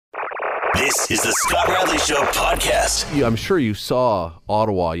This is the Scott Radley Show podcast. I'm sure you saw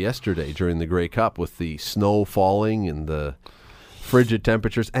Ottawa yesterday during the Grey Cup with the snow falling and the frigid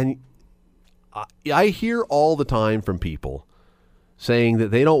temperatures. And I hear all the time from people saying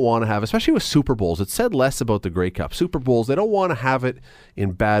that they don't want to have, especially with Super Bowls, it said less about the Grey Cup. Super Bowls, they don't want to have it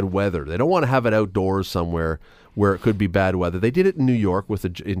in bad weather. They don't want to have it outdoors somewhere where it could be bad weather. They did it in New York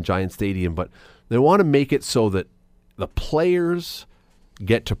in Giant Stadium, but they want to make it so that the players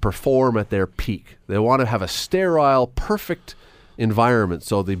get to perform at their peak. They want to have a sterile, perfect environment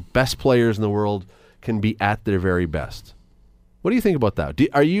so the best players in the world can be at their very best. What do you think about that?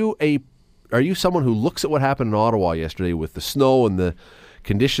 Are you someone who looks at what happened in Ottawa yesterday with the snow and the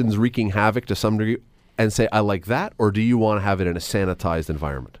conditions wreaking havoc to some degree and say, I like that? Or do you want to have it in a sanitized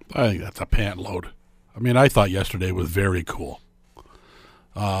environment? I think that's a pant load. I mean, I thought yesterday was very cool.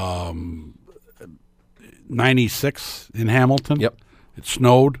 96 in Hamilton. Yep. It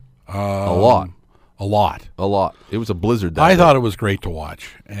snowed. A lot. It was a blizzard that I day. thought it was great to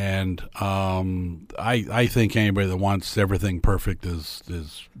watch. And I think anybody that wants everything perfect is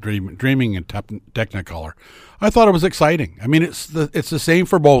dreaming in Technicolor. I thought it was exciting. I mean, it's the same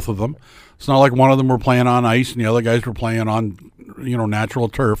for both of them. It's not like one of them were playing on ice and the other guys were playing on, natural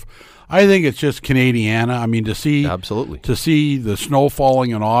turf. I think it's just Canadiana. I mean, to see the snow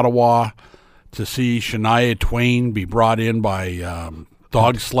falling in Ottawa, to see Shania Twain be brought in by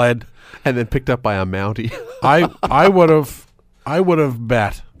dog sled, and then picked up by a Mountie. I would have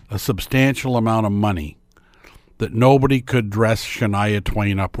bet a substantial amount of money that nobody could dress Shania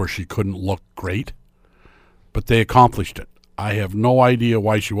Twain up where she couldn't look great, but they accomplished it. I have no idea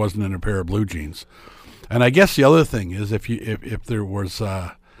why she wasn't in a pair of blue jeans. And I guess the other thing is if there was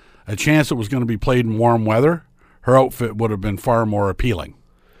a chance it was going to be played in warm weather, her outfit would have been far more appealing.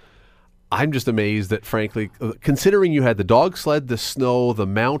 I'm just amazed that, frankly, considering you had the dog sled, the snow, the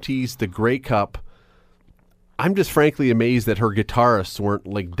Mounties, the Grey Cup, I'm just frankly amazed that her guitarists weren't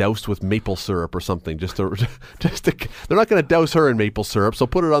like doused with maple syrup or something. They're not going to douse her in maple syrup, so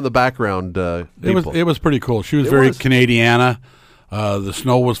put it on the background. It was pretty cool. She was very Canadiana. The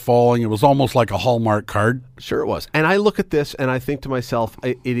snow was falling. It was almost like a Hallmark card. Sure it was. And I look at this and I think to myself,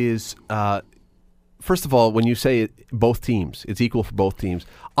 it is. First of all, when you say both teams, it's equal for both teams.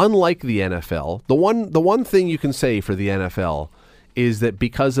 Unlike the NFL, the one thing you can say for the NFL is that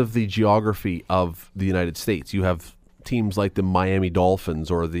because of the geography of the United States, you have teams like the Miami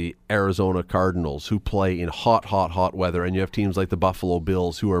Dolphins or the Arizona Cardinals who play in hot weather, and you have teams like the Buffalo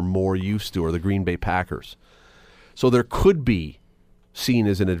Bills who are more used to, or the Green Bay Packers. So there could be seen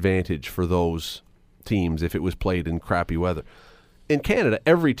as an advantage for those teams if it was played in crappy weather. In Canada,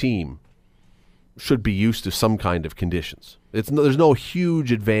 every team should be used to some kind of conditions. There's no huge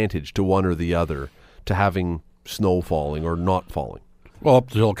advantage to one or the other to having snow falling or not falling. Well, up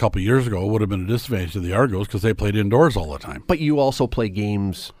until a couple of years ago, it would have been a disadvantage to the Argos because they played indoors all the time. But you also play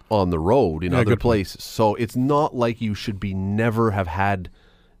games on the road in other places. So it's not like you should never have had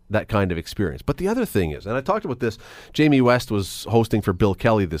that kind of experience. But the other thing is, and I talked about this, Jamie West was hosting for Bill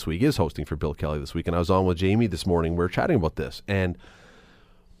Kelly this week, and I was on with Jamie this morning. We were chatting about this. And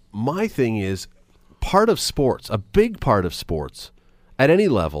my thing is, part of sports, a big part of sports, at any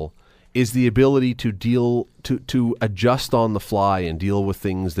level, is the ability to adjust on the fly and deal with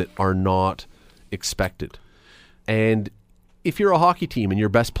things that are not expected. And if you're a hockey team and your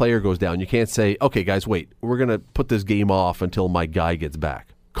best player goes down, you can't say, okay, guys, wait, we're going to put this game off until my guy gets back.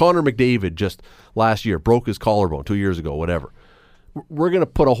 Connor McDavid just last year broke his collarbone 2 years ago, whatever. We're going to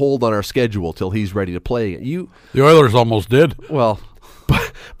put a hold on our schedule till he's ready to play again. The Oilers almost did. Well,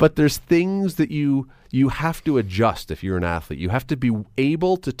 but there's things that you have to adjust if you're an athlete. You have to be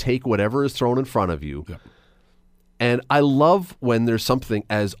able to take whatever is thrown in front of you. Yeah. And I love when there's something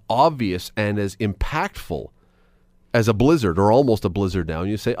as obvious and as impactful as a blizzard or almost a blizzard now.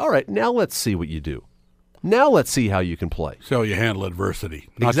 And you say, all right, now let's see what you do. Now let's see how you can play. See how you handle adversity.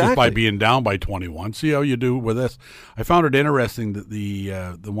 Not just by being down by 21. See how you do with this. I found it interesting that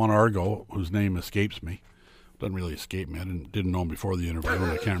the one Argo, whose name escapes me, doesn't really escape me. I didn't know him before the interview,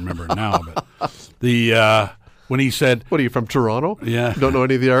 and I can't remember it now. But when he said, "What are you from Toronto?" Yeah, don't know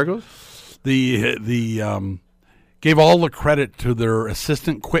any of the Argos. Gave all the credit to their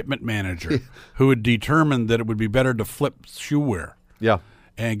assistant equipment manager, who had determined that it would be better to flip shoe wear. Yeah,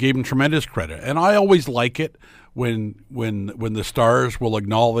 and gave him tremendous credit. And I always like it when the stars will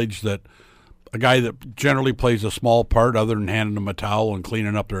acknowledge that a guy that generally plays a small part other than handing them a towel and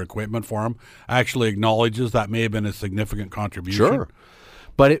cleaning up their equipment for them actually acknowledges that may have been a significant contribution. Sure.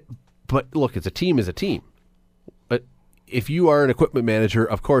 But look, a team is a team. But if you are an equipment manager,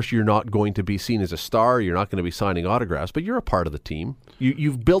 of course you're not going to be seen as a star. You're not going to be signing autographs, but you're a part of the team.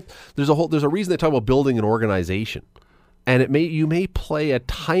 You've built. There's a reason they talk about building an organization, and you may play a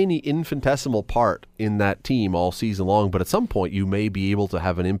tiny infinitesimal part in that team all season long, but at some point you may be able to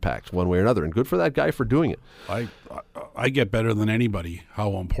have an impact one way or another. And good for that guy for doing it. I get better than anybody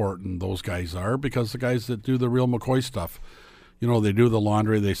how important those guys are, because the guys that do the real McCoy stuff. They do the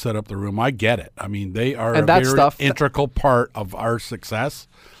laundry, they set up the room. I get it. I mean, they are a very integral part of our success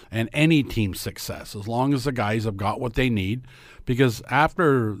and any team's success, as long as the guys have got what they need. Because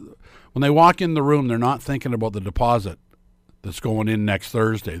when they walk in the room, they're not thinking about the deposit that's going in next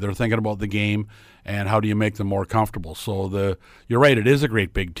Thursday. They're thinking about the game and how do you make them more comfortable. So you're right, it is a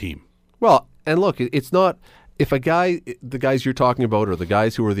great big team. Well, and look, it's not... If the guys you're talking about, or the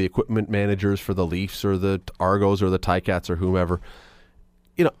guys who are the equipment managers for the Leafs or the Argos or the Ticats or whomever,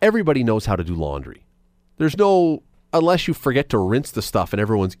 everybody knows how to do laundry. There's no, unless you forget to rinse the stuff and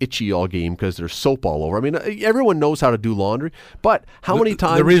everyone's itchy all game because there's soap all over. I mean, everyone knows how to do laundry, but how many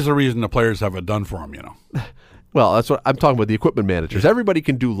times... There is a reason the players have it done for them, Well, that's what I'm talking about, the equipment managers. Everybody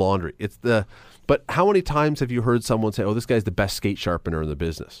can do laundry. But how many times have you heard someone say, oh, this guy's the best skate sharpener in the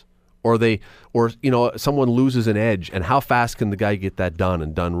business? Or someone loses an edge, and how fast can the guy get that done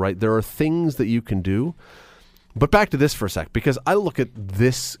and done right? There are things that you can do. But back to this for a sec, because I look at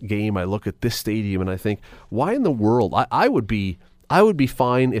this game, I look at this stadium, and I think, why in the world? I would be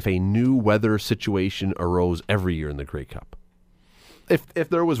fine if a new weather situation arose every year in the Grey Cup. If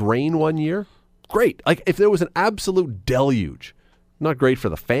there was rain one year, great. Like if there was an absolute deluge, not great for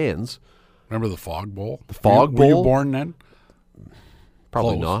the fans. Remember the Fog Bowl? The Fog Bowl. Were you born then?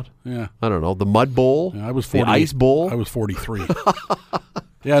 Probably Close. not. Yeah. I don't know. The Mud Bowl? Yeah, I was 40, the Ice Bowl? I was 43.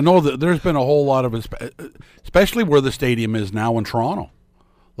 Yeah, no, there's been a whole lot of, especially where the stadium is now in Toronto.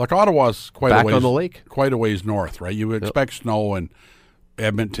 Like Ottawa's quite back a ways on the lake, quite a ways north, right? You would expect snow in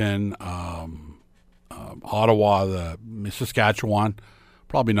Edmonton, Ottawa, Saskatchewan,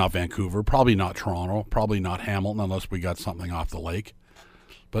 probably not Vancouver, probably not Toronto, probably not Hamilton, unless we got something off the lake.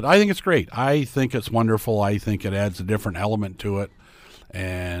 But I think it's great. I think it's wonderful. I think it adds a different element to it.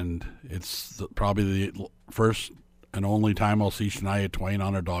 And it's probably the first and only time I'll see Shania Twain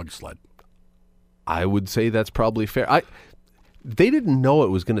on a dog sled. I would say that's probably fair. They didn't know it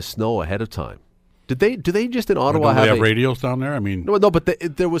was going to snow ahead of time. Did they? Do they just in Ottawa have radios down there? I mean, no.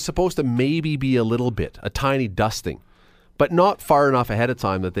 But there was supposed to maybe be a little bit, a tiny dusting, but not far enough ahead of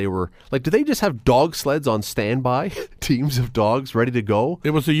time that they were like. Do they just have dog sleds on standby? Teams of dogs ready to go. It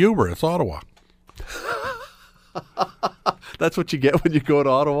was a Uber. It's Ottawa. That's what you get when you go to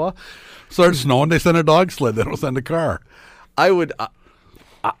Ottawa. Starts snowing, they send a dog sled. They don't send a car. I'm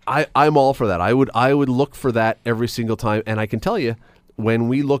all for that. I would look for that every single time. And I can tell you, when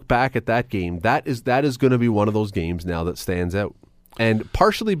we look back at that game, that is going to be one of those games now that stands out. And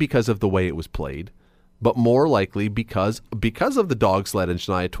partially because of the way it was played, but more likely because of the dog sled and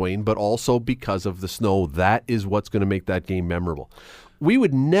Shania Twain, but also because of the snow. That is what's going to make that game memorable. We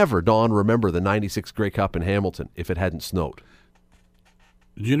would never, Don, remember the 96 Grey Cup in Hamilton if it hadn't snowed.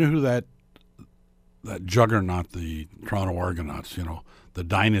 Do you know who that juggernaut, the Toronto Argonauts, the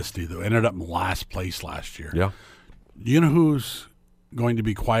dynasty that ended up in last place last year? Yeah. Do you know who's going to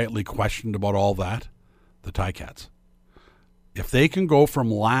be quietly questioned about all that? The Ticats. If they can go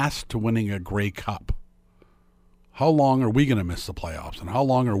from last to winning a Grey Cup, how long are we going to miss the playoffs, and how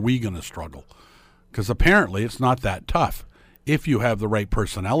long are we going to struggle? Because apparently it's not that tough if you have the right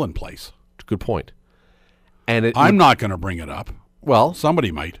personnel in place. Good point. And I'm not going to bring it up. Well,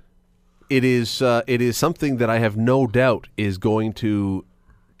 somebody might. It is something that I have no doubt is going to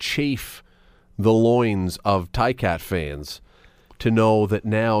chafe the loins of Ticat fans to know that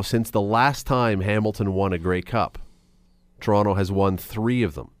now, since the last time Hamilton won a Grey Cup, Toronto has won 3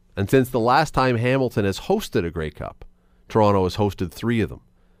 of them. And since the last time Hamilton has hosted a Grey Cup, Toronto has hosted 3 of them.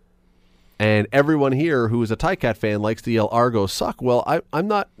 And everyone here who is a Ticat fan likes to yell, Argos suck. Well, I'm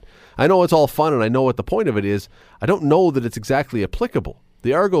not. I know it's all fun, and I know what the point of it is. I don't know that it's exactly applicable.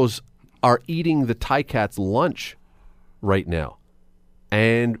 The Argos are eating the Ticats' lunch right now.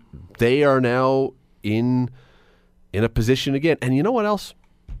 And they are now in a position again. And you know what else?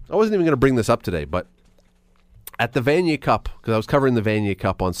 I wasn't even going to bring this up today, but at the Vanier Cup, because I was covering the Vanier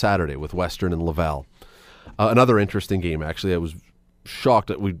Cup on Saturday with Western and Laval, another interesting game, actually. I was shocked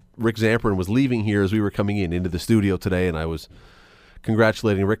that Rick Zamperin was leaving here as we were coming into the studio today, and I was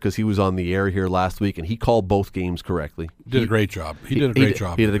congratulating Rick because he was on the air here last week, and he called both games correctly. He did a great job. He did a great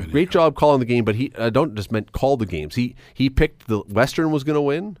job. He did a great job calling the game, but I don't just meant call the games. He picked the Western was going to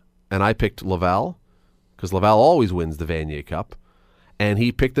win, and I picked Laval because Laval always wins the Vanier Cup. and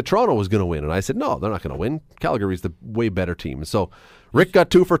he picked that Toronto was going to win. And I said, no, they're not going to win. Calgary's the way better team. So Rick got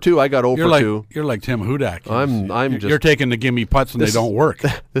 2 for 2. I got 0 for 2. You're like Tim Hudak. You're taking the gimme putts and they don't work.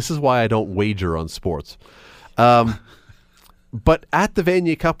 This is why I don't wager on sports. But at the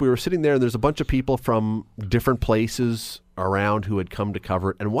Vanier Cup, we were sitting there, and there's a bunch of people from different places around who had come to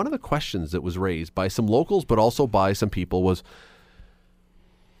cover it. And one of the questions that was raised by some locals, but also by some people, was,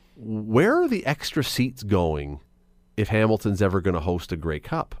 where are the extra seats going if Hamilton's ever going to host a Grey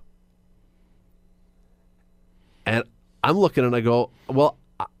Cup? And I'm looking and I go, well,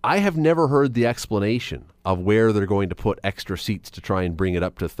 I have never heard the explanation of where they're going to put extra seats to try and bring it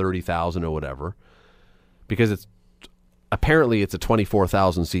up to 30,000 or whatever, because apparently it's a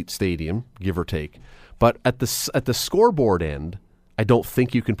 24,000 seat stadium, give or take. But at the scoreboard end, I don't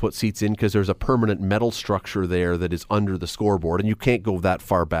think you can put seats in because there's a permanent metal structure there that is under the scoreboard, and you can't go that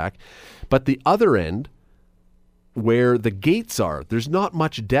far back. But the other end, where the gates are, there's not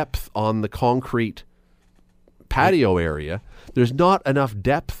much depth on the concrete patio area. There's not enough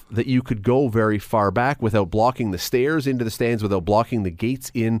depth that you could go very far back without blocking the stairs into the stands, without blocking the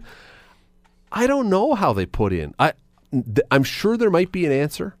gates in. I don't know how they put in. I'm sure there might be an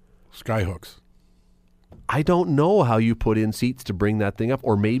answer. Skyhooks. I don't know how you put in seats to bring that thing up.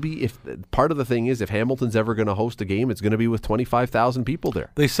 Or maybe if part of the thing is if Hamilton's ever going to host a game, it's going to be with 25,000 people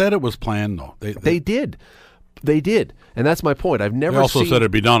there. They said it was planned, though. They did. They did. And that's my point. They also said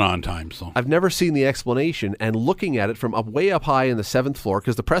it'd be done on time. So I've never seen the explanation. And looking at it from way up high in the 7th floor,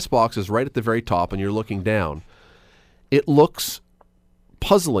 because the press box is right at the very top and you're looking down, it looks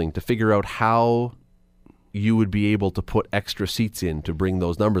puzzling to figure out how you would be able to put extra seats in to bring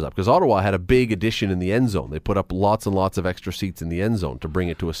those numbers up. Because Ottawa had a big addition in the end zone. They put up lots and lots of extra seats in the end zone to bring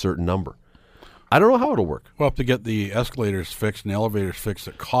it to a certain number. I don't know how it'll work. Well, to get the escalators fixed and the elevators fixed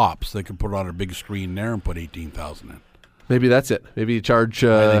at Cops, they could put on a big screen there and put 18,000 in. Maybe that's it. Maybe you charge...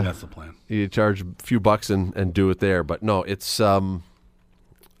 I think that's the plan. You charge a few bucks and do it there. But no, it's...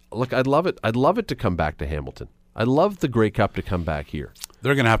 look, I'd love it. I'd love it to come back to Hamilton. I'd love the Grey Cup to come back here.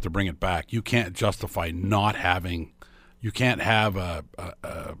 They're going to have to bring it back. You can't justify not having... You can't have a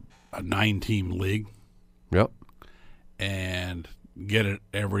 9-team league. Yep. And get it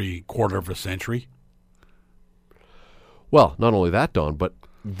every quarter of a century. Well, not only that, Don, but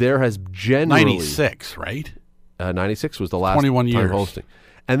there has generally... 96, right? 96 was the last 21 time years. hosting.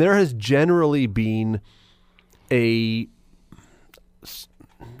 And there has generally been it's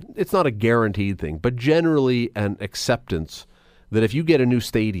not a guaranteed thing, but generally an acceptance that if you get a new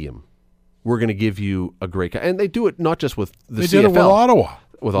stadium, we're going to give you a Grey Cup. And they do it not just with the CFL. They did it with Ottawa.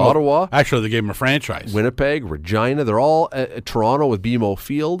 Ottawa. Actually, they gave them a franchise. Winnipeg, Regina, they're all Toronto with BMO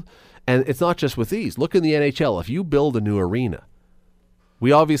Field. And it's not just with these. Look in the NHL. If you build a new arena,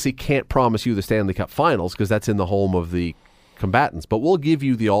 we obviously can't promise you the Stanley Cup Finals because that's in the home of the combatants. But we'll give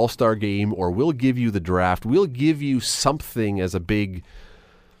you the All-Star Game, or we'll give you the draft. We'll give you something as a big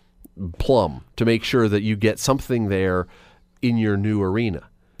plum to make sure that you get something there in your new arena.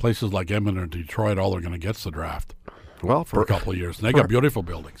 Places like Edmonton and Detroit, all they're going to get is the draft. Well, for a couple of years. And they got beautiful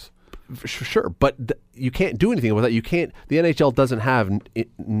buildings. Sure, but you can't do anything with that. You can't. The NHL doesn't have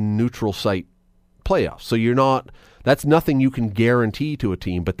neutral site playoffs, so you're not. That's nothing you can guarantee to a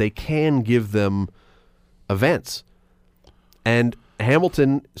team, but they can give them events. And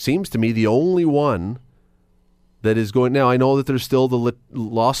Hamilton seems to me the only one that is going. Now I know that there's still the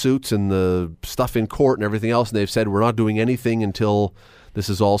lawsuits and the stuff in court and everything else, and they've said we're not doing anything until this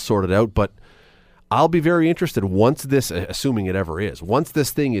is all sorted out. But I'll be very interested once this, assuming it ever is, once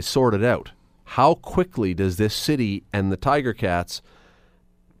this thing is sorted out, how quickly does this city and the Tiger Cats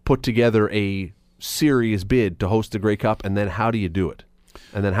put together a serious bid to host the Grey Cup, and then how do you do it?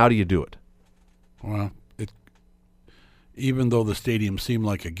 Well, even though the stadium seemed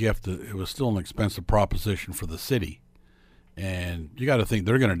like a gift, it was still an expensive proposition for the city. And you got to think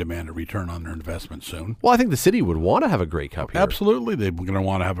they're going to demand a return on their investment soon. Well, I think the city would want to have a Grey Cup here. Absolutely. They're going to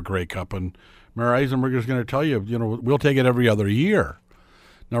want to have a Grey Cup. And Mayor Eisenberger is going to tell you, we'll take it every other year.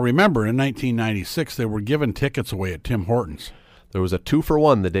 Now, remember, in 1996, they were giving tickets away at Tim Hortons. There was a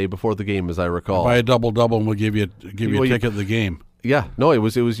 2-for-1 the day before the game, as I recall. Buy a double-double and we'll give you a ticket to the game. Yeah. No, it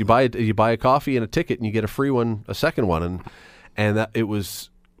was you buy a coffee and a ticket and you get a free one, a second one. And that it was,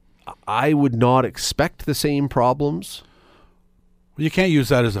 I would not expect the same problems. Well, you can't use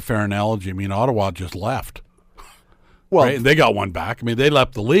that as a fair analogy. I mean, Ottawa just left. Well, right? And they got one back. I mean, they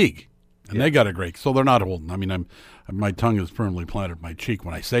left the league, and they got a great. So they're not holding. I mean, my tongue is firmly planted in my cheek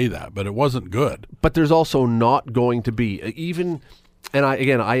when I say that, but it wasn't good. But there's also not going to be even, and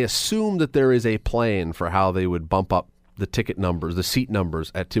I assume that there is a plan for how they would bump up the ticket numbers, the seat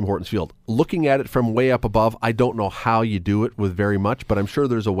numbers at Tim Hortons Field. Looking at it from way up above, I don't know how you do it with very much, but I'm sure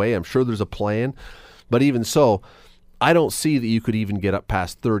there's a way. I'm sure there's a plan. But even so, I don't see that you could even get up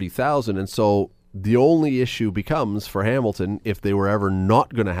past 30,000. And so the only issue becomes for Hamilton, if they were ever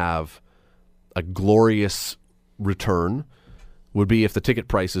not going to have a glorious return, would be if the ticket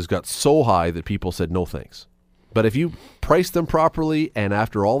prices got so high that people said no thanks. But if you price them properly, and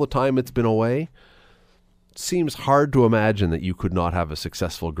after all the time it's been away, it seems hard to imagine that you could not have a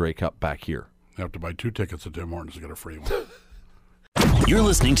successful Grey Cup back here. You have to buy 2 tickets at Tim Hortons to get a free one. You're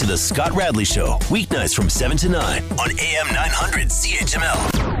listening to The Scott Radley Show, weeknights from 7 to 9 on AM 900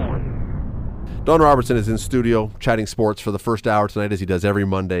 CHML. Don Robertson is in studio chatting sports for the first hour tonight, as he does every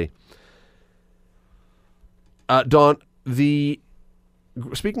Monday. Don, I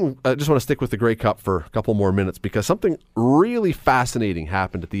just want to stick with the Grey Cup for a couple more minutes because something really fascinating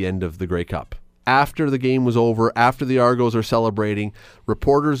happened at the end of the Grey Cup. After the game was over, after the Argos are celebrating,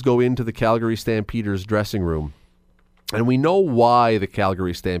 reporters go into the Calgary Stampeders dressing room. And we know why the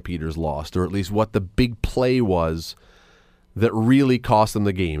Calgary Stampeders lost, or at least what the big play was that really cost them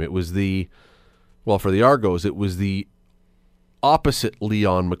the game. It was for the Argos, it was the opposite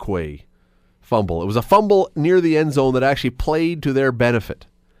Leon McCoy fumble. It was a fumble near the end zone that actually played to their benefit.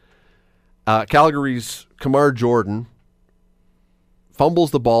 Calgary's Kamar Jorden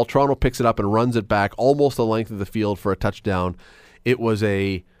fumbles the ball. Toronto picks it up and runs it back almost the length of the field for a touchdown. It was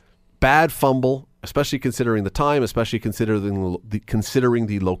a bad fumble, especially considering the time, especially considering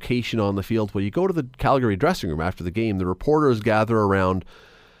the location on the field. When you go to the Calgary dressing room after the game, the reporters gather around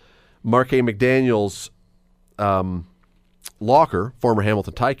Marquay McDaniel's locker, former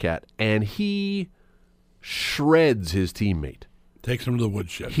Hamilton Ticat, and he shreds his teammate. Takes him to the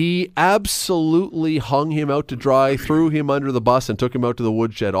woodshed. He absolutely hung him out to dry, threw him under the bus, and took him out to the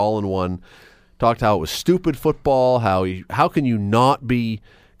woodshed all in one. Talked how it was stupid football, how can you not be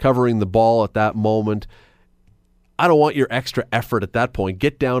covering the ball at that moment. I don't want your extra effort at that point.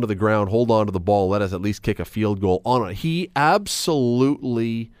 Get down to the ground, hold on to the ball, let us at least kick a field goal on it. He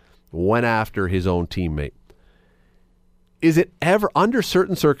absolutely went after his own teammate. Is it ever, under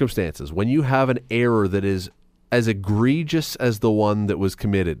certain circumstances, when you have an error that is as egregious as the one that was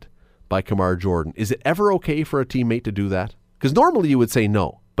committed by Kamar Jorden, is it ever okay for a teammate to do that? Because normally you would say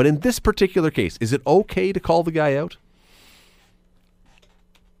no. But in this particular case, is it okay to call the guy out?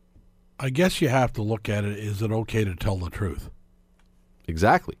 I guess you have to look at it, is it okay to tell the truth?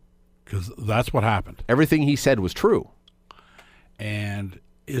 Exactly. Because that's what happened. Everything he said was true. And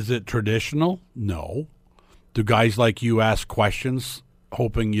is it traditional? No. Do guys like you ask questions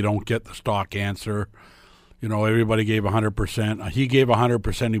hoping you don't get the stock answer? You know, everybody gave 100%. He gave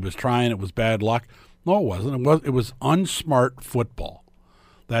 100%. He was trying. It was bad luck. No, it wasn't. It was unsmart football.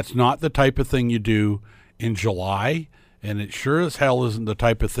 That's not the type of thing you do in July, and it sure as hell isn't the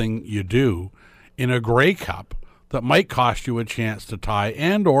type of thing you do in a Grey Cup that might cost you a chance to tie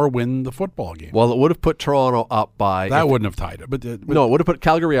and or win the football game. Well, it would have put Toronto up by... That wouldn't have tied it. But no, it would have put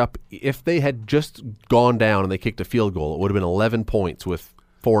Calgary up. If they had just gone down and they kicked a field goal, it would have been 11 points with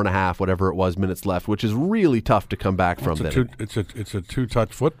 4.5, whatever it was, minutes left, which is really tough to come back from. It's a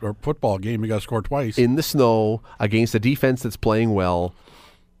two-touch football game. You got to score twice. In the snow, against a defense that's playing well,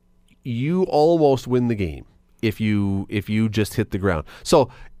 you almost win the game if you just hit the ground. So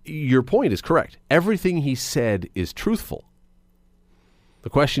your point is correct. Everything he said is truthful. The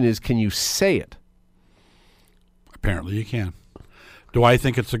question is, can you say it? Apparently you can. Do I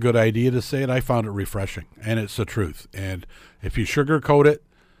think it's a good idea to say it? I found it refreshing, and it's the truth. And if you sugarcoat it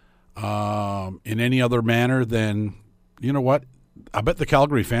in any other manner, then you know what? I bet the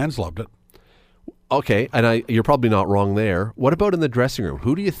Calgary fans loved it. Okay, and you're probably not wrong there. What about in the dressing room?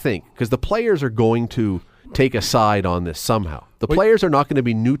 Who do you think? Because the players are going to take a side on this somehow. The players are not going to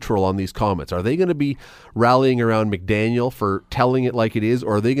be neutral on these comments. Are they going to be rallying around McDaniel for telling it like it is,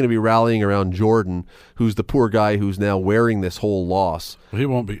 or are they going to be rallying around Jorden, who's the poor guy who's now wearing this whole loss? Well, he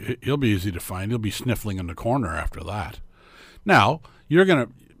won't be. He'll be easy to find. He'll be sniffling in the corner after that. Now, you're going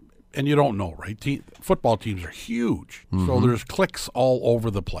to, and you don't know, right? Football teams are huge, so there's cliques all over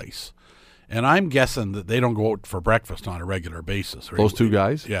the place. And I'm guessing that they don't go out for breakfast on a regular basis. Those two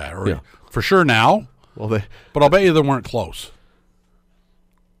guys? Yeah, for sure now. Well, but I'll bet you they weren't close.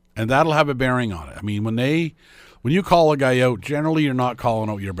 And that'll have a bearing on it. I mean, when you call a guy out, generally you're not calling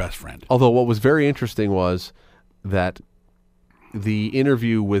out your best friend. Although what was very interesting was that the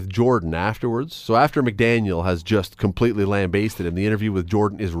interview with Jorden afterwards, so after McDaniel has just completely lambasted him, the interview with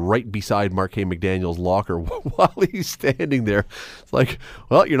Jorden is right beside Marquay McDaniel's locker while he's standing there. It's like,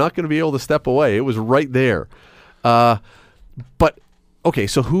 well, you're not going to be able to step away. It was right there. But, okay,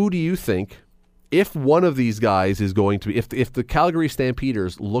 so who do you think if one of these guys is going to be, if the Calgary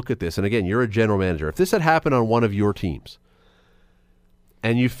Stampeders look at this, and again, you're a general manager, if this had happened on one of your teams,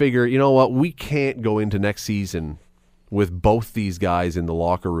 and you figure, you know what, we can't go into next season with both these guys in the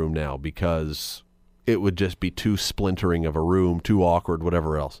locker room now because it would just be too splintering of a room, too awkward,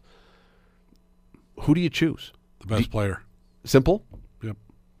 whatever else. Who do you choose? The best player. Simple? Yep.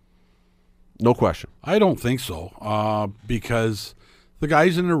 No question. I don't think so, because the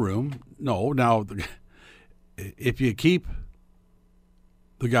guys in the room, no. Now, if you keep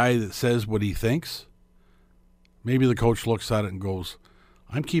the guy that says what he thinks, maybe the coach looks at it and goes,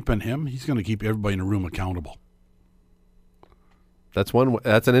 I'm keeping him. He's going to keep everybody in the room accountable. That's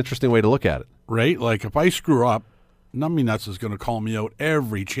an interesting way to look at it. Right? Like, if I screw up, Numbnuts is going to call me out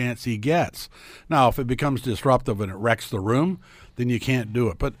every chance he gets. Now, if it becomes disruptive and it wrecks the room, then you can't do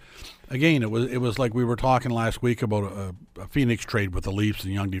it. But again, it was like we were talking last week about a Phoenix trade with the Leafs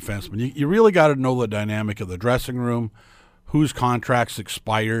and young defensemen. You really got to know the dynamic of the dressing room, whose contract's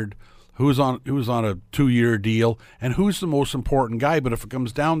expired, who's on a 2-year deal, and who's the most important guy. But if it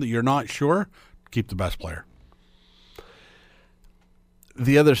comes down that you're not sure, keep the best player.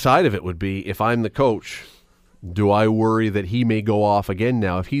 The other side of it would be, if I'm the coach, do I worry that he may go off again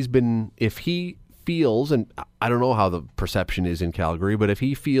now? If he feels, and I don't know how the perception is in Calgary, but if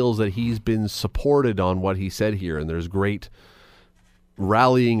he feels that he's been supported on what he said here, and there's great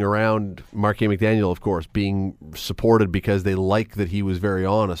rallying around Marquay McDaniel, of course, being supported because they like that he was very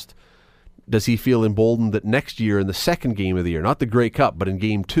honest, does he feel emboldened that next year in the second game of the year, not the Grey Cup, but in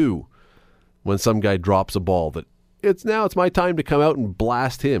game 2, when some guy drops a ball, that it's my time to come out and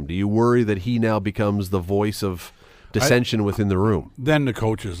blast him? Do you worry that he now becomes the voice of dissension within the room? Then the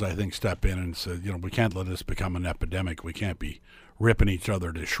coaches, I think, step in and say, we can't let this become an epidemic. We can't be ripping each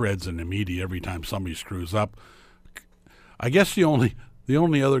other to shreds in the media every time somebody screws up. I guess the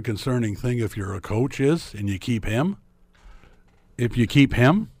only other concerning thing, if you're a coach, is, and you keep him, the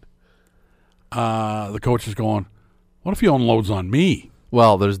coach is going, what if he unloads on me?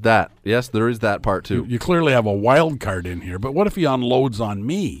 Well, there's that. Yes, there is that part too. You clearly have a wild card in here, but what if he unloads on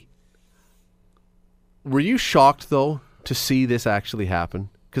me? Were you shocked, though, to see this actually happen?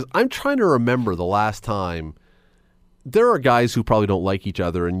 Because I'm trying to remember the last time. There are guys who probably don't like each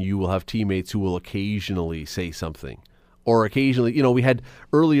other, and you will have teammates who will occasionally say something. Or occasionally, we had,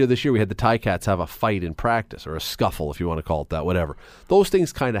 earlier this year, we had the Ticats have a fight in practice, or a scuffle, if you want to call it that, whatever. Those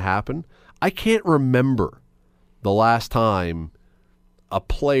things kind of happen. I can't remember the last time a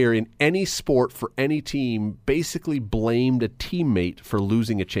player in any sport for any team basically blamed a teammate for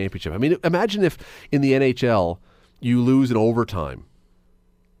losing a championship. I mean, imagine if in the NHL you lose in overtime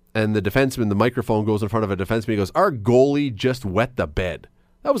and the microphone goes in front of a defenseman, he goes, our goalie just wet the bed.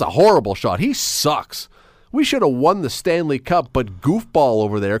 That was a horrible shot. He sucks. We should have won the Stanley Cup, but goofball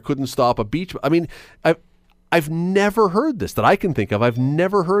over there couldn't stop a beach. I mean, I've never heard this that I can think of. I've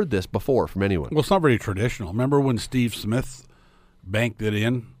never heard this before from anyone. Well, it's not very traditional. Remember when Steve Smith banked it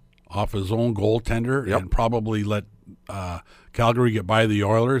in off his own goaltender and probably let Calgary get by the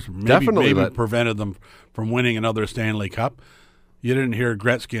Oilers? Maybe prevented them from winning another Stanley Cup. You didn't hear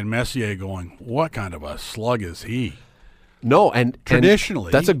Gretzky and Messier going, what kind of a slug is he? No, and traditionally,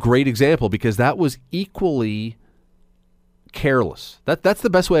 and that's a great example because that was equally careless. That's the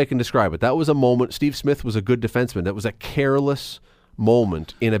best way I can describe it. That was a moment. Steve Smith was a good defenseman. That was a careless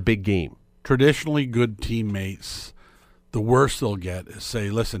moment in a big game. Traditionally, good teammates, the worst they'll get is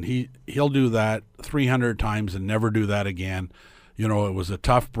say, listen, he'll do that 300 times and never do that again. It was a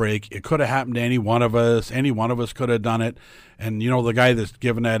tough break. It could have happened to any one of us. Any one of us could have done it. And, the guy that's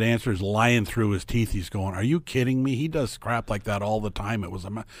giving that answer is lying through his teeth. He's going, are you kidding me? He does crap like that all the time. It was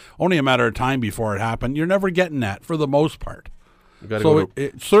only a matter of time before it happened. You're never getting that for the most part. So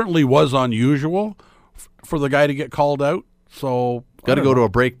it certainly was unusual for the guy to get called out. So got to go to a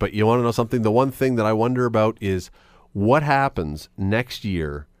break. But you want to know something? The one thing that I wonder about is what happens next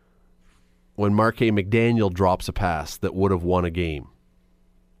year when Marquay McDaniel drops a pass that would have won a game.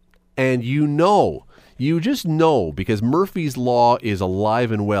 And you just know, because Murphy's Law is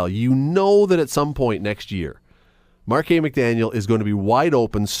alive and well, that at some point next year, Marquay McDaniel is going to be wide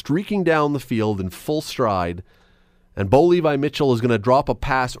open, streaking down the field in full stride, and Bo Levi Mitchell is going to drop a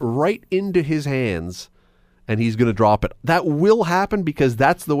pass right into his hands, and he's going to drop it. That will happen because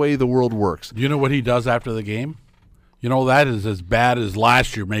that's the way the world works. Do you know what he does after the game? That is as bad as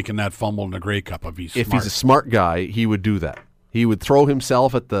last year making that fumble in the Grey Cup if he's a smart guy, he would do that. He would throw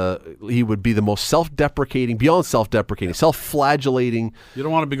himself he would be the most self-deprecating, beyond self-deprecating, self-flagellating. You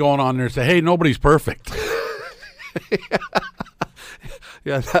don't want to be going on there and say, hey, nobody's perfect.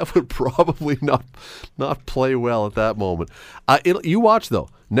 Yeah, that would probably not play well at that moment. You watch, though.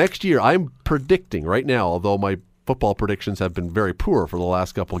 Next year, I'm predicting right now, although my football predictions have been very poor for the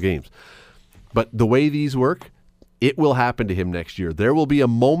last couple of games. But the way these work, it will happen to him next year. There will be a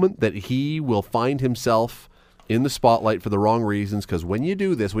moment that he will find himself in the spotlight for the wrong reasons, because when you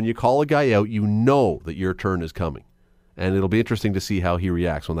do this, when you call a guy out, you know that your turn is coming. And it'll be interesting to see how he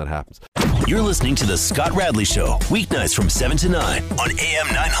reacts when that happens. You're listening to The Scott Radley Show, weeknights from 7 to 9 on AM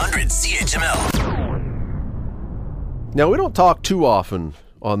 900 CHML. Now, we don't talk too often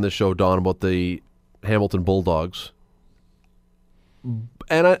on this show, Don, about the Hamilton Bulldogs.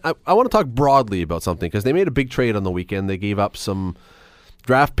 And I want to talk broadly about something, because they made a big trade on the weekend. They gave up some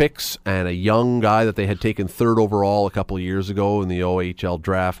draft picks and a young guy that they had taken third overall a couple of years ago in the OHL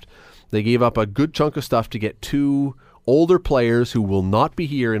draft. They gave up a good chunk of stuff to get two older players who will not be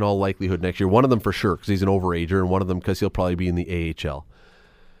here in all likelihood next year. One of them for sure, because he's an overager, and one of them because he'll probably be in the AHL.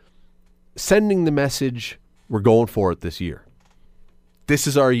 Sending the message, we're going for it this year. This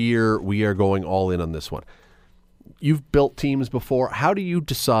is our year. We are going all in on this one. You've built teams before. How do you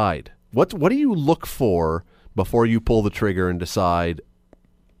decide? What do you look for before you pull the trigger and decide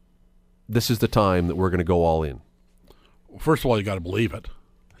this is the time that we're going to go all in? First of all, you got to believe it.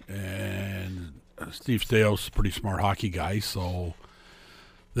 And Steve Staios is a pretty smart hockey guy, so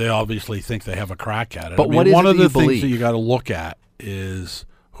they obviously think they have a crack at it. But what is one it of the you things believe? that you got to look at is,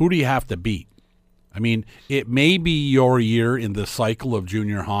 who do you have to beat? I mean, it may be your year in the cycle of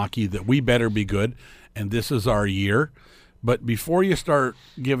junior hockey that we better be good, and this is our year. But before you start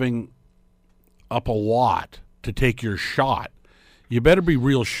giving up a lot to take your shot, you better be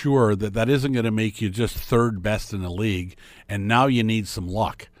real sure that that isn't going to make you just third best in the league, and now you need some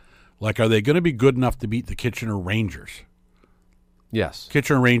luck. Like, are they going to be good enough to beat the Kitchener Rangers? Yes.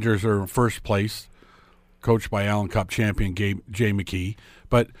 Kitchener Rangers are in first place, coached by Allen Cup champion Jay McKee.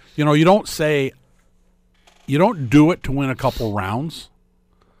 But, you don't do it to win a couple rounds.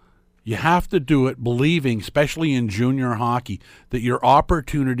 You have to do it believing, especially in junior hockey, that your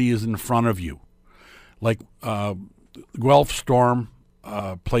opportunity is in front of you. Like Guelph Storm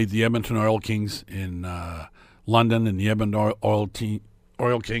played the Edmonton Oil Kings in London, and the Edmonton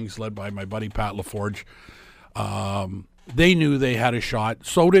Oil Kings, led by my buddy Pat LaForge, they knew they had a shot.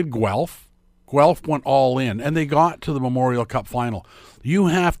 So did Guelph. Guelph went all in, and they got to the Memorial Cup final. You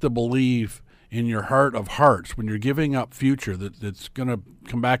have to believe in your heart of hearts, when you're giving up future that's going to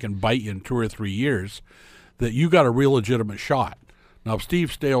come back and bite you in 2 or 3 years, that you got a real legitimate shot. Now, if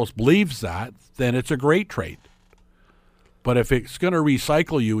Steve Staios believes that, then it's a great trade. But if it's going to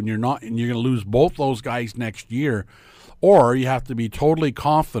recycle you and you're going to lose both those guys next year, or you have to be totally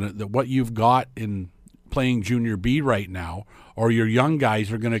confident that what you've got in playing Junior B right now, or your young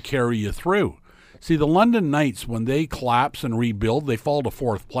guys, are going to carry you through. See, the London Knights, when they collapse and rebuild, they fall to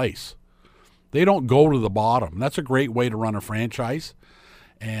 4th place. They don't go to the bottom. That's a great way to run a franchise.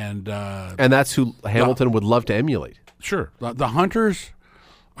 And that's who Hamilton would love to emulate. Sure. The Hunters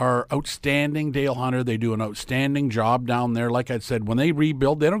are outstanding. Dale Hunter, they do an outstanding job down there. Like I said, when they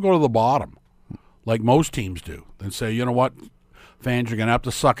rebuild, they don't go to the bottom like most teams do. They say, you know what, fans, you're going to have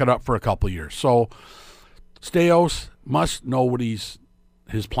to suck it up for a couple of years. So Staios must know what his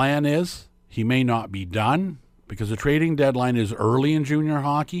plan is. He may not be done, because the trading deadline is early in junior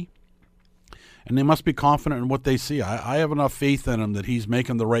hockey. And they must be confident in what they see. I have enough faith in him that he's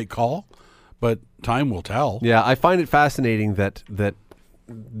making the right call, but time will tell. Yeah, I find it fascinating that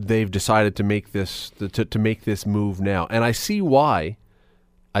they've decided to make this to make this move now, and I see why.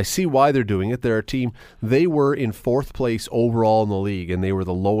 I see why they're doing it. They're a team. They were in 4th place overall in the league, and they were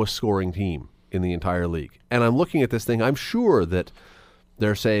the lowest scoring team in the entire league. And I'm looking at this thing. I'm sure that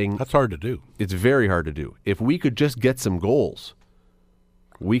they're saying that's hard to do. It's very hard to do. If we could just get some goals,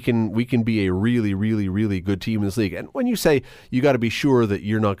 we can be a really, really, really good team in this league. And when you say you got to be sure that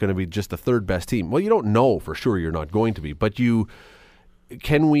you're not going to be just the 3rd best team, well, you don't know for sure you're not going to be. But do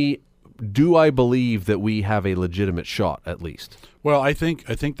I believe that we have a legitimate shot at least? Well, I think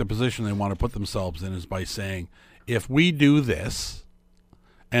the position they want to put themselves in is by saying, if we do this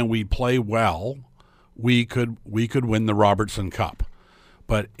and we play well, we could win the Robertson Cup.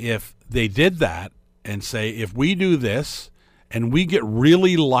 But if they did that and say, if we do this and we get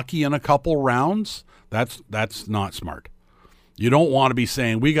really lucky in a couple rounds, that's not smart. You don't want to be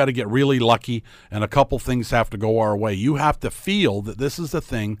saying we got to get really lucky and a couple things have to go our way. You have to feel that this is the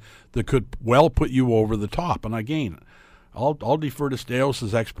thing that could well put you over the top. And again, I'll defer to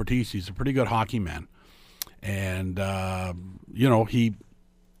Staios' expertise. He's a pretty good hockey man. And,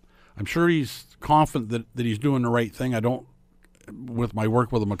 I'm sure he's confident that he's doing the right thing. I don't with my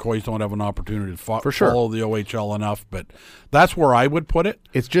work with the McCoys, don't have an opportunity to For sure. follow the OHL enough, but that's where I would put it.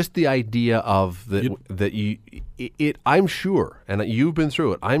 It's just the idea of I'm sure, and you've been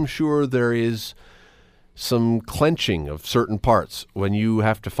through it, I'm sure there is some clenching of certain parts when you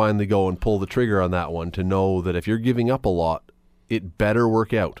have to finally go and pull the trigger on that one to know that if you're giving up a lot, it better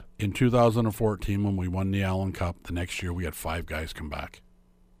work out. In 2014, when we won the Allen Cup, the next year we had 5 guys come back.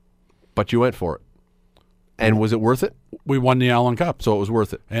 But you went for it. And was it worth it? We won the Allen Cup. So it was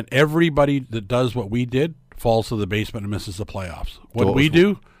worth it. And everybody that does what we did falls to the basement and misses the playoffs. What we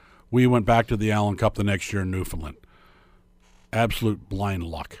do, we went back to the Allen Cup the next year in Newfoundland. Absolute blind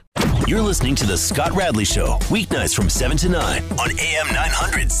luck. You're listening to The Scott Radley Show, weeknights from 7 to 9 on AM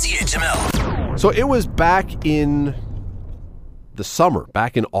 900 CHML. So it was back in the summer,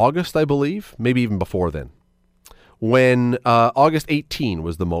 back in August, I believe, maybe even before then, when August 18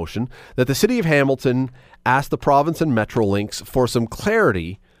 was the motion that the City of Hamilton asked the province and Metrolinx for some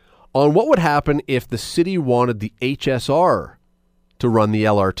clarity on what would happen if the city wanted the HSR to run the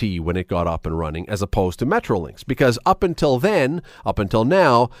LRT when it got up and running as opposed to Metrolinx. Because up until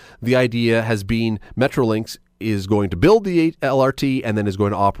now, the idea has been Metrolinx is going to build the LRT and then is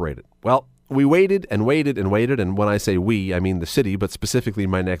going to operate it. Well, we waited and waited and waited, and when I say we, I mean the city, but specifically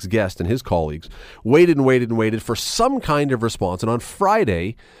my next guest and his colleagues, waited and waited and waited for some kind of response. And on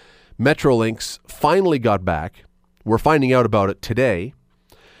Friday, Metrolinx finally got back. We're finding out about it today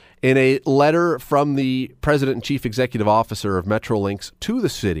in a letter from the president and chief executive officer of Metrolinx to the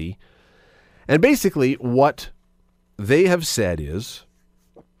city. And basically what they have said is,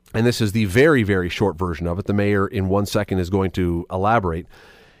 and this is the very, very short version of it, the mayor in 1 second is going to elaborate,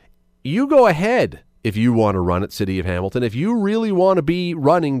 you go ahead if you want to run it, City of Hamilton. If you really want to be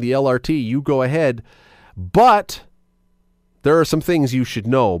running the LRT, you go ahead. But there are some things you should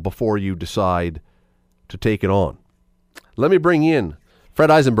know before you decide to take it on. Let me bring in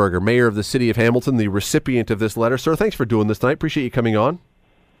Fred Eisenberger, Mayor of the City of Hamilton, the recipient of this letter. Sir, thanks for doing this tonight. Appreciate you coming on.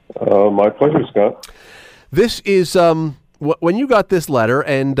 My pleasure, Scott. This is when you got this letter,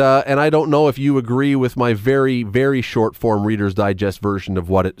 and I don't know if you agree with my very, very short form Reader's Digest version of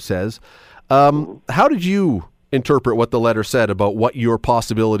what it says. How did you interpret what the letter said about what your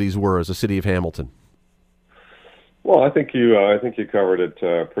possibilities were as a City of Hamilton? Well, I think you covered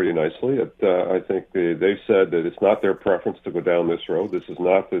it pretty nicely. I think they've said that it's not their preference to go down this road. This is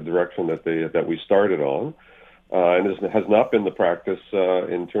not the direction that we started on. And it has not been the practice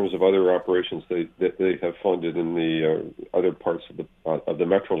in terms of other operations that they have funded in the other parts of the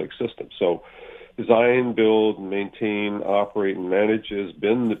Metrolinx system. So design, build, maintain, operate, and manage has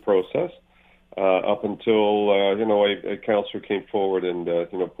been the process up until a councillor came forward and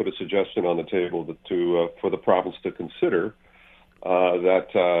put a suggestion on the table for the province to consider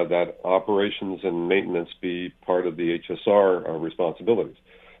that operations and maintenance be part of the HSR responsibilities.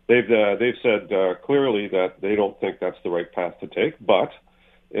 They've said clearly that they don't think that's the right path to take, but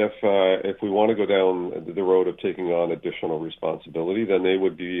if we want to go down the road of taking on additional responsibility, then they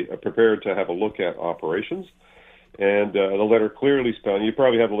would be prepared to have a look at operations. And the letter clearly spells, you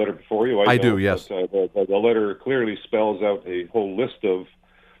probably have the letter before you. I do, yes. The letter clearly spells out a whole list of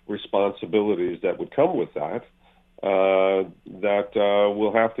responsibilities that would come with that,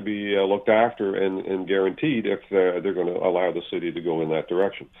 will have to be looked after and guaranteed if they're going to allow the city to go in that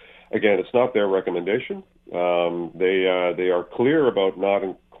direction. Again, it's not their recommendation. They are clear about not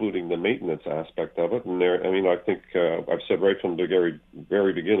including the maintenance aspect of it. And I think I've said right from the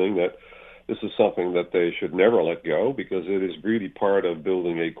very beginning that this is something that they should never let go because it is really part of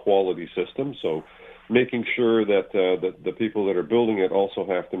building a quality system. So making sure that the people that are building it also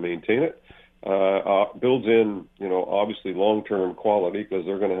have to maintain it. Builds in, obviously long-term quality because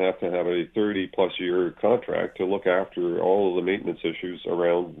they're going to have a 30-plus year contract to look after all of the maintenance issues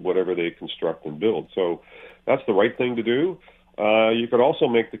around whatever they construct and build. So that's the right thing to do. You could also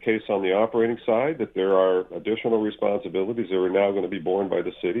make the case on the operating side that there are additional responsibilities that are now going to be borne by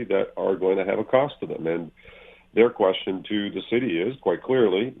the city that are going to have a cost to them. And their question to the city is, quite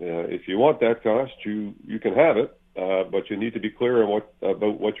clearly, if you want that cost, you can have it. But you need to be clear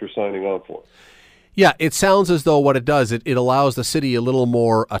about what you're signing on for. Yeah, it sounds as though what it does, it allows the city a little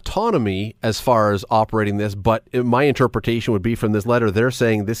more autonomy as far as operating this, but my interpretation would be from this letter, they're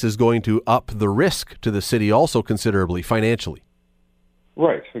saying this is going to up the risk to the city also considerably financially.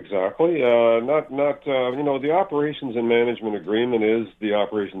 Right, exactly. The operations and management agreement is the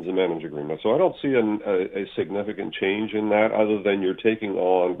operations and management agreement. So I don't see a significant change in that other than you're taking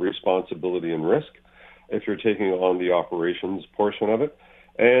on responsibility and risk if you're taking on the operations portion of it.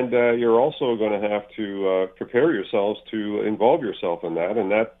 And you're also going to have to prepare yourselves to involve yourself in that, and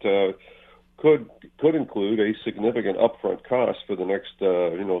that could include a significant upfront cost for the next 6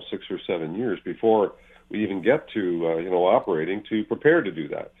 or 7 years before we even get to operating to prepare to do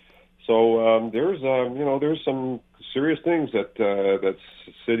that. So there's some serious things that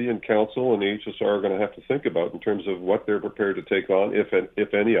city and council and the HSR are going to have to think about in terms of what they're prepared to take on,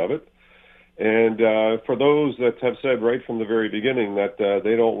 if any of it. And for those that have said right from the very beginning that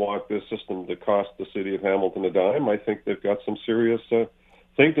they don't want this system to cost the city of Hamilton a dime, I think they've got some serious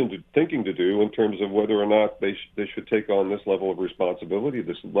thinking to do in terms of whether or not they should take on this level of responsibility,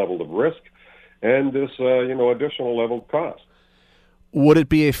 this level of risk, and this additional level of cost. Would it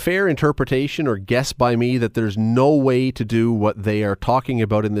be a fair interpretation or guess by me that there's no way to do what they are talking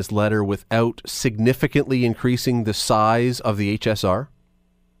about in this letter without significantly increasing the size of the HSR?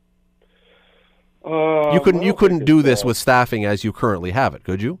 You couldn't do this with staffing as you currently have it,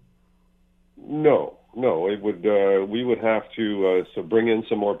 could you? No. It would. We would have to bring in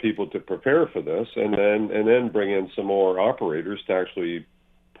some more people to prepare for this, and then bring in some more operators to actually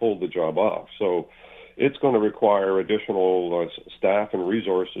pull the job off. So it's going to require additional staff and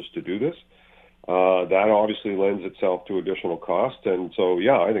resources to do this. That obviously lends itself to additional cost, and so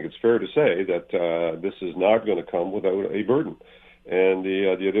I think it's fair to say that this is not going to come without a burden. And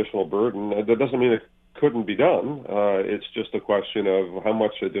the additional burden, that doesn't mean it couldn't be done. It's just a question of how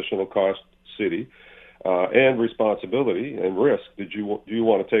much additional cost city and responsibility and risk do you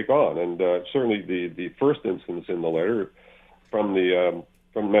want to take on. And certainly the first instance in the letter from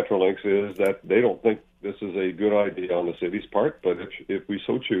Metrolinx is that they don't think this is a good idea on the city's part, but if we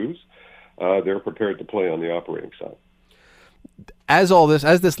so choose, they're prepared to play on the operating side. As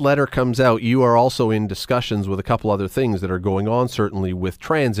this letter comes out, you are also in discussions with a couple other things that are going on, certainly with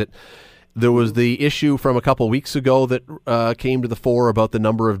transit. There was the issue from a couple weeks ago that came to the fore about the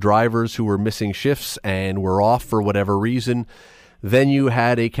number of drivers who were missing shifts and were off for whatever reason. Then you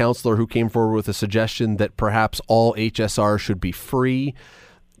had a councillor who came forward with a suggestion that perhaps all HSR should be free.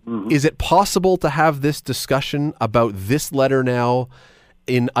 Mm-hmm. Is it possible to have this discussion about this letter now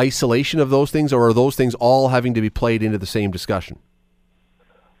in isolation of those things, or are those things all having to be played into the same discussion?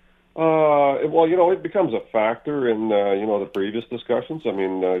 It becomes a factor in, the previous discussions. I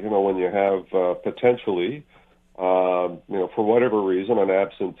mean, when you have potentially, for whatever reason, an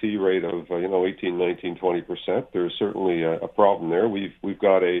absentee rate of, 18, 19, 20%, there's certainly a problem there. We've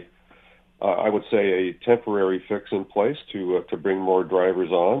got I would say a temporary fix in place to bring more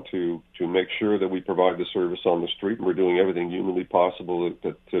drivers on, to make sure that we provide the service on the street, and we're doing everything humanly possible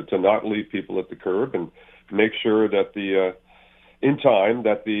to not leave people at the curb, and make sure that in time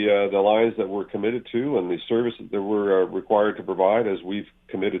that the lines that we're committed to and the service that we're required to provide as we've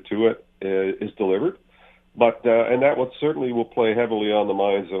committed to it is delivered. But and that certainly will play heavily on the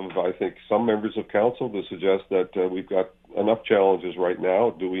minds of, I think, some members of council to suggest that we've got enough challenges right now.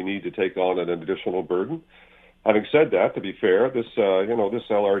 Do we need to take on an additional burden? Having said that, to be fair, this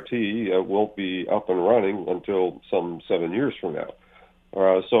LRT won't be up and running until some 7 years from now.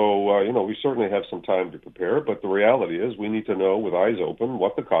 We certainly have some time to prepare, but the reality is we need to know with eyes open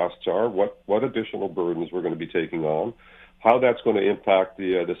what the costs are, what additional burdens we're going to be taking on, how that's going to impact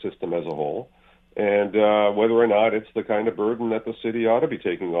the system as a whole, and whether or not it's the kind of burden that the city ought to be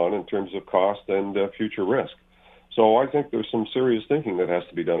taking on in terms of cost and future risk. So I think there's some serious thinking that has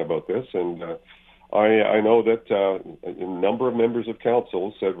to be done about this, and I know that a number of members of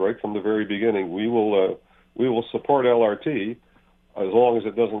council said right from the very beginning, we will support LRT as long as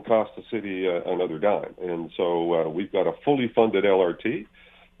it doesn't cost the city another dime. And so we've got a fully funded LRT.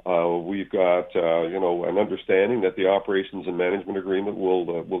 We've got an understanding that the operations and management agreement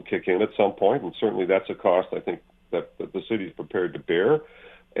will kick in at some point, and certainly that's a cost I think that the city is prepared to bear.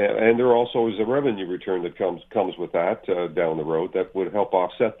 And there also is a revenue return that comes with that down the road that would help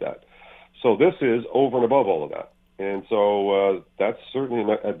offset that. So this is over and above all of that. And so that's certainly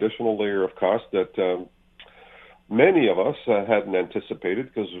an additional layer of cost that many of us hadn't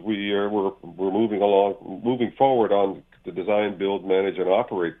anticipated, because we're moving forward on the design, build, manage, and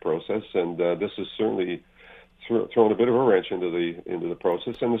operate process, and this has certainly thrown a bit of a wrench into the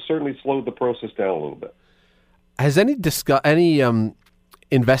process, and has certainly slowed the process down a little bit. Has any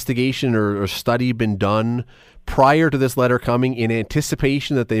investigation or study been done prior to this letter coming in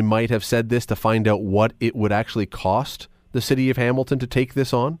anticipation that they might have said this, to find out what it would actually cost the city of Hamilton to take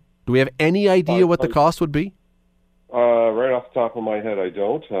this on? Do we have any idea what the cost would be? Right off the top of my head, I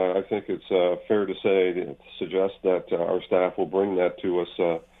don't. I think it's fair to suggest that our staff will bring that to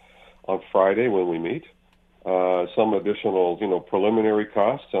us on Friday when we meet. Some additional, preliminary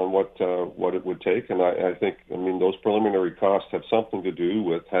costs on what it would take, and I think those preliminary costs have something to do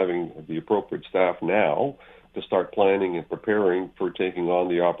with having the appropriate staff now to start planning and preparing for taking on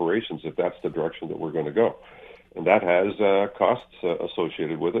the operations if that's the direction that we're going to go. And that has costs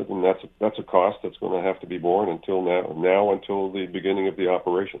associated with it, and that's a cost that's going to have to be borne until until the beginning of the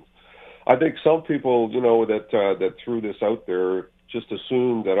operations. I think some people, that threw this out there just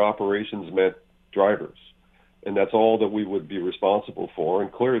assumed that operations meant drivers, and that's all that we would be responsible for.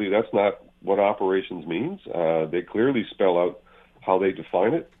 And clearly, that's not what operations means. They clearly spell out how they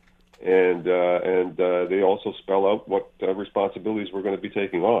define it, and they also spell out what responsibilities we're going to be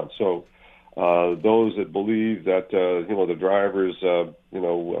taking on. So those that believe that the drivers,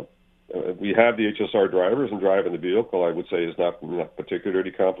 we have the HSR drivers and driving the vehicle, I would say is not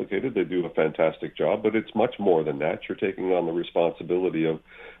particularly complicated. They do a fantastic job, but it's much more than that. You're taking on the responsibility of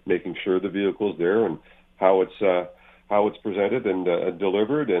making sure the vehicle's there and how it's presented and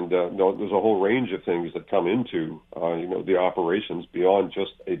delivered, and there's a whole range of things that come into the operations beyond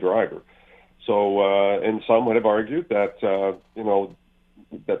just a driver. So, and some would have argued that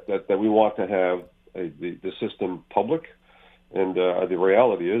that we want to have the system public, and the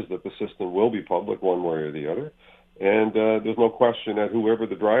reality is that the system will be public one way or the other, and there's no question that whoever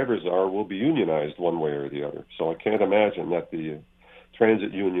the drivers are will be unionized one way or the other. So I can't imagine that the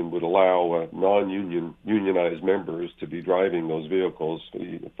transit union would allow unionized members to be driving those vehicles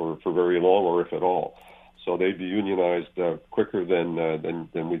for very long, or if at all. So they'd be unionized quicker than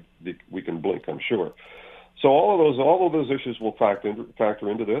we can blink, I'm sure. So all of those issues will factor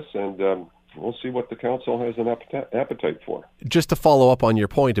into this, and we'll see what the council has an appetite for. Just to follow up on your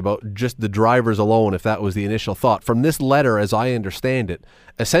point about just the drivers alone, if that was the initial thought, from this letter, as I understand it,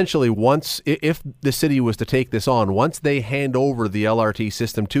 essentially if the city was to take this on, once they hand over the LRT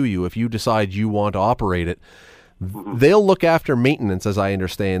system to you, if you decide you want to operate it, they'll look after maintenance, as I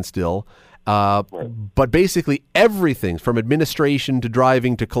understand still. Right. But basically everything from administration to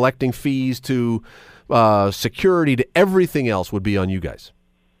driving to collecting fees to security to everything else would be on you guys.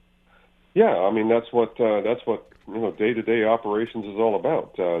 Yeah, I mean that's what day-to-day operations is all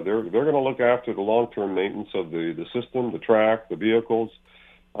about. They're going to look after the long-term maintenance of the system, the track, the vehicles.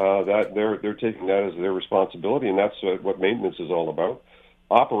 That they're taking that as their responsibility, and that's what maintenance is all about.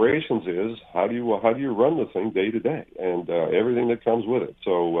 Operations is how do you run the thing day to day, and everything that comes with it.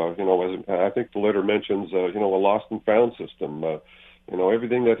 So as I think the letter mentions, a lost and found system.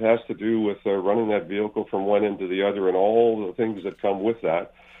 Everything that has to do with running that vehicle from one end to the other, and all the things that come with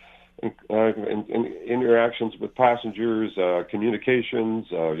that. And interactions with passengers,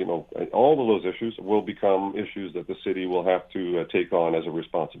 communications, all of those issues will become issues that the city will have to take on as a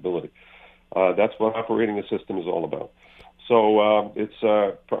responsibility. That's what operating a system is all about. So it's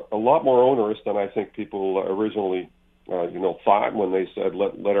a lot more onerous than I think people originally, thought when they said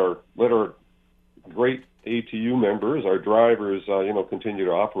let our great ATU members, our drivers, continue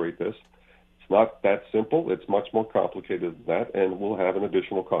to operate this. It's not that simple. It's much more complicated than that, and will have an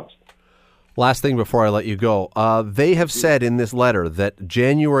additional cost. Last thing before I let you go. They have said in this letter that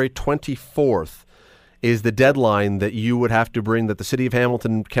January 24th is the deadline that you would have to bring, that the City of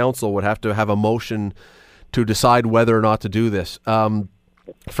Hamilton Council would have to have a motion to decide whether or not to do this.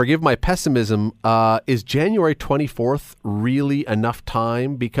 Forgive my pessimism. Is January 24th really enough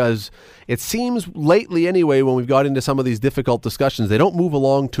time? Because it seems lately anyway, when we've got into some of these difficult discussions, they don't move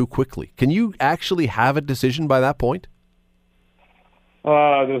along too quickly. Can you actually have a decision by that point?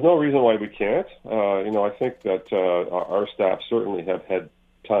 There's no reason why we can't. I think that our staff certainly have had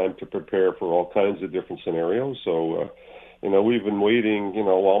time to prepare for all kinds of different scenarios. So, we've been waiting,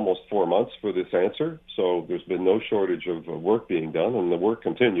 almost 4 months for this answer. So there's been no shortage of work being done, and the work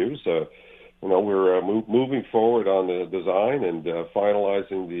continues. We're moving forward on the design and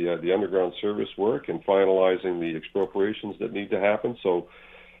finalizing the underground service work and finalizing the expropriations that need to happen. So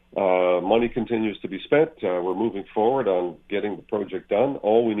money continues to be spent. We're moving forward on getting the project done.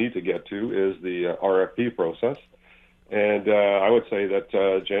 All we need to get to is the RFP process. And I would say that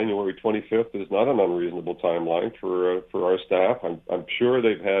January 25th is not an unreasonable timeline for our staff. I'm sure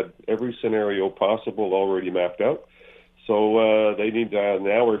they've had every scenario possible already mapped out. So they need to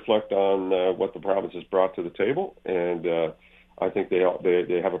now reflect on what the province has brought to the table. And I think they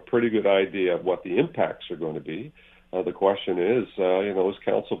have a pretty good idea of what the impacts are going to be. The question is, is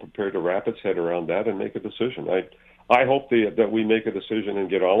council prepared to wrap its head around that and make a decision? I hope that we make a decision and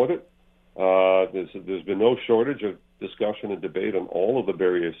get on with it. There's been no shortage of discussion and debate on all of the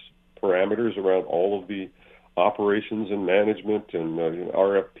various parameters around all of the operations and management and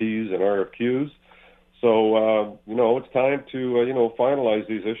RFPs and RFQs. So it's time to finalize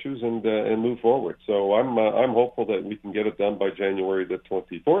these issues and move forward. So I'm hopeful that we can get it done by January the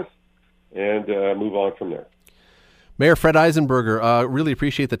 24th and move on from there. Mayor Fred Eisenberger, really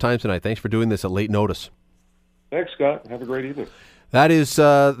appreciate the time tonight. Thanks for doing this at late notice. Thanks, Scott. Have a great evening. That is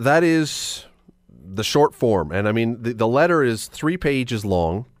the short form. And I mean, the letter is 3 pages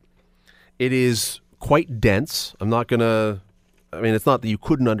long. It is quite dense. I'm not going to, I mean, it's not that you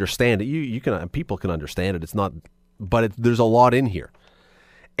couldn't understand it. You can, people can understand it. It's not, but there's a lot in here.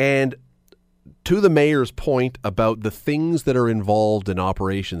 And to the mayor's point about the things that are involved in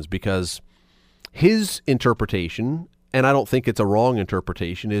operations, because his interpretation, and I don't think it's a wrong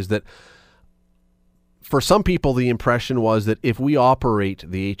interpretation, is that for some people, the impression was that if we operate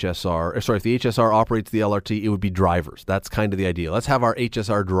the HSR, if the HSR operates the LRT, it would be drivers. That's kind of the idea. Let's have our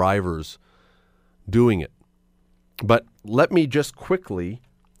HSR drivers doing it. But let me just quickly,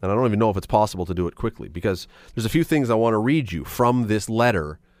 and I don't even know if it's possible to do it quickly, because there's a few things I want to read you from this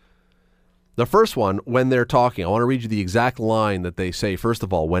letter. The first one, when they're talking, I want to read you the exact line that they say, first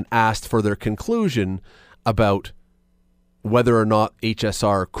of all, when asked for their conclusion about whether or not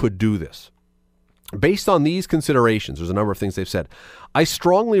HSR could do this. Based on these considerations, there's a number of things they've said. I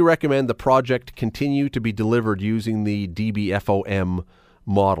strongly recommend the project continue to be delivered using the DBFOM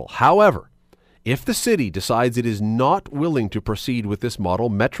model. However, if the city decides it is not willing to proceed with this model,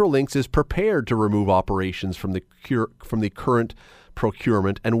 Metrolinx is prepared to remove operations from the current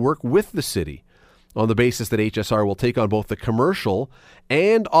procurement and work with the city on the basis that HSR will take on both the commercial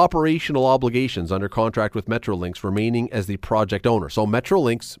and operational obligations under contract with Metrolinx, remaining as the project owner. So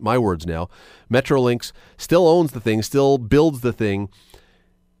Metrolinx, my words now, Metrolinx still owns the thing, still builds the thing.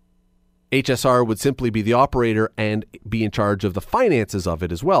 HSR would simply be the operator and be in charge of the finances of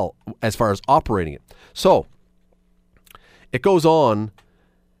it as well, as far as operating it. So it goes on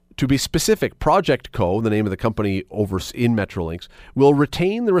to be specific. Project Co., the name of the company over in Metrolinx, will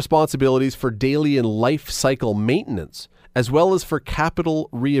retain the responsibilities for daily and life cycle maintenance, as well as for capital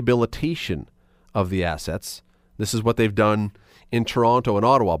rehabilitation of the assets. This is what they've done in Toronto and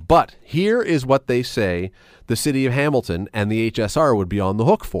Ottawa. But here is what they say the City of Hamilton and the HSR would be on the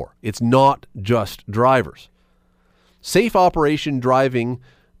hook for. It's not just drivers. Safe operation driving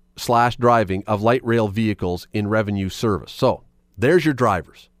of light rail vehicles in revenue service. So there's your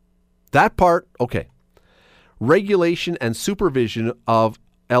drivers. That part, okay. Regulation and supervision of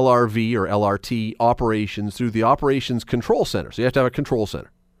LRV or LRT operations through the Operations Control Center. So you have to have a control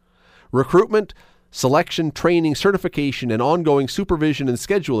center. Recruitment, selection, training, certification, and ongoing supervision and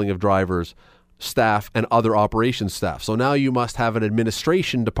scheduling of drivers, staff, and other operations staff. So now you must have an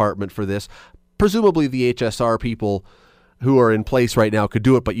administration department for this. Presumably the HSR people who are in place right now could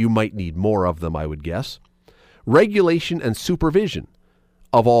do it, but you might need more of them, I would guess. Regulation and supervision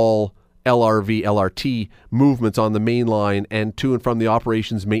of all LRV, LRT movements on the main line and to and from the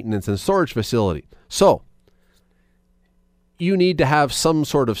operations, maintenance, and storage facility. So you need to have some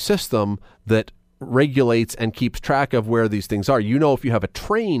sort of system that regulates and keeps track of where these things are. You know, if you have a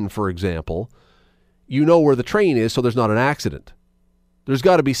train, for example, you know where the train is so there's not an accident. There's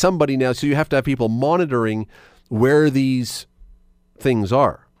got to be somebody now, so you have to have people monitoring where these things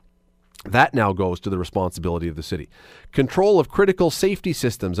are. That now goes to the responsibility of the city. Control of critical safety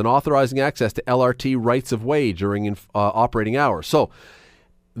systems and authorizing access to LRT rights of way during operating hours. So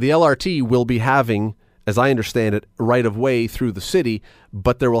the LRT will be having, as I understand it, right of way through the city,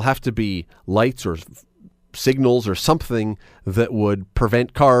 but there will have to be lights or signals or something that would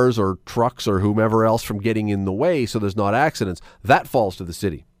prevent cars or trucks or whomever else from getting in the way so there's not accidents. That falls to the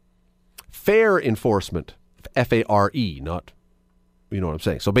city. Fare enforcement, F-A-R-E, not... You know what I'm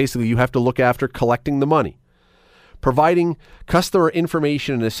saying? So basically, you have to look after collecting the money. Providing customer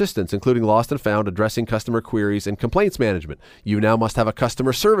information and assistance, including lost and found, addressing customer queries, and complaints management. You now must have a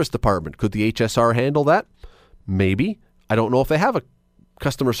customer service department. Could the HSR handle that? Maybe. I don't know if they have a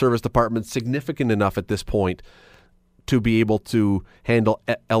customer service department significant enough at this point to be able to handle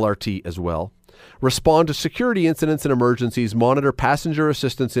LRT as well. Respond to security incidents and emergencies, monitor passenger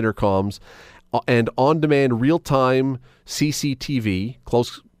assistance intercoms, and on-demand real-time CCTV,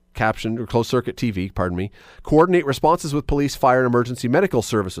 closed circuit TV, coordinate responses with police, fire, and emergency medical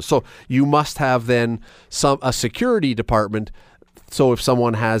services. So you must have then a security department. So if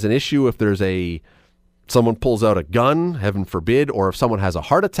someone has an issue, if there's someone pulls out a gun, heaven forbid, or if someone has a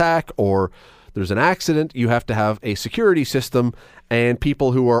heart attack or there's an accident, you have to have a security system and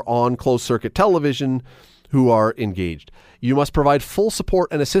people who are on closed circuit television who are engaged. You must provide full support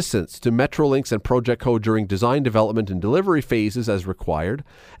and assistance to Metrolinx and Project Co during design, development, and delivery phases as required,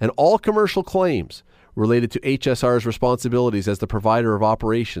 and all commercial claims related to HSR's responsibilities as the provider of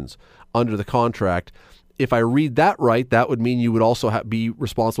operations under the contract. If I read that right, that would mean you would also be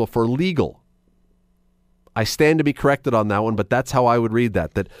responsible for legal. I stand to be corrected on that one, but that's how I would read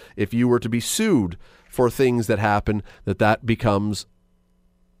that if you were to be sued for things that happen, that becomes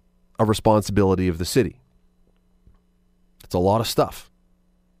a responsibility of the city. It's a lot of stuff.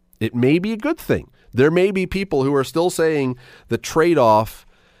 It may be a good thing. There may be people who are still saying the trade-off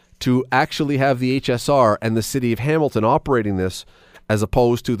to actually have the HSR and the city of Hamilton operating this as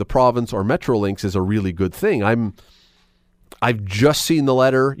opposed to the province or Metrolinx is a really good thing. I've just seen the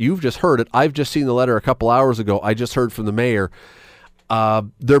letter. You've just heard it. I've just seen the letter a couple hours ago. I just heard from the mayor.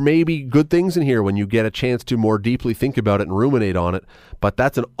 There may be good things in here when you get a chance to more deeply think about it and ruminate on it, but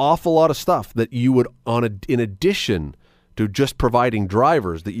that's an awful lot of stuff that you would, in addition to just providing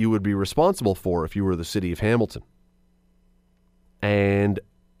drivers, that you would be responsible for if you were the city of Hamilton. And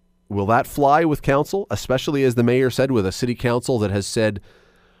will that fly with council, especially as the mayor said, with a city council that has said,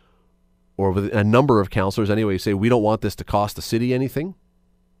 or with a number of councillors anyway, say we don't want this to cost the city anything?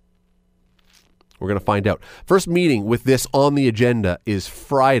 We're going to find out. First meeting with this on the agenda is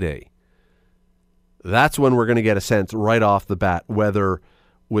Friday. That's when we're going to get a sense right off the bat whether,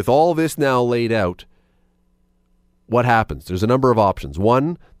 with all this now laid out, what happens. There's a number of options.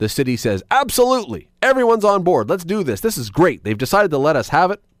 One, the city says, absolutely, everyone's on board. Let's do this. This is great. They've decided to let us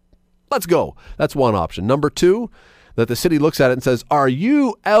have it. Let's go. That's one option. Number two, that the city looks at it and says, are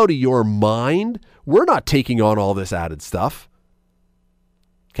you out of your mind? We're not taking on all this added stuff.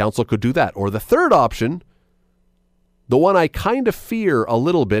 Council could do that. Or the third option, the one I kind of fear a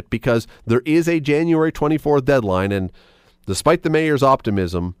little bit because there is a January 24th deadline, and despite the mayor's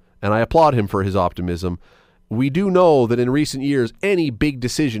optimism, and I applaud him for his optimism, we do know that in recent years, any big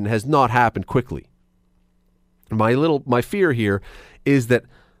decision has not happened quickly. My fear here is that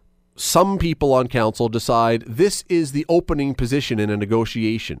some people on council decide this is the opening position in a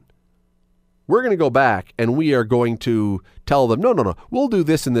negotiation. We're going to go back and we are going to tell them, no, we'll do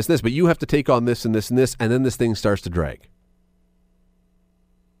this and this and this, but you have to take on this and this and this, and then this thing starts to drag.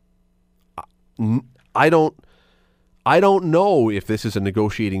 I don't know if this is a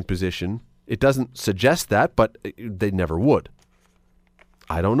negotiating position. It doesn't suggest that, but they never would.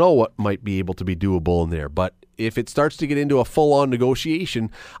 I don't know what might be able to be doable in there, but if it starts to get into a full-on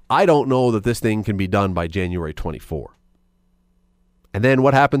negotiation, I don't know that this thing can be done by January 24. And then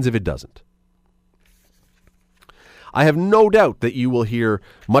what happens if it doesn't? I have no doubt that you will hear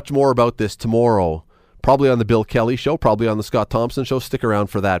much more about this tomorrow, probably on the Bill Kelly Show, probably on the Scott Thompson Show. Stick around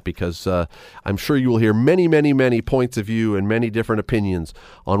for that because I'm sure you will hear many, many, many points of view and many different opinions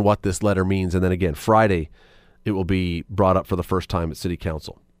on what this letter means. And then again, Friday, it will be brought up for the first time at City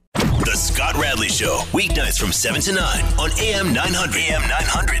Council. The Scott Radley Show, weeknights from 7 to 9 on AM 900. AM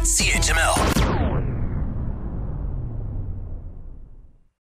 900 CHML.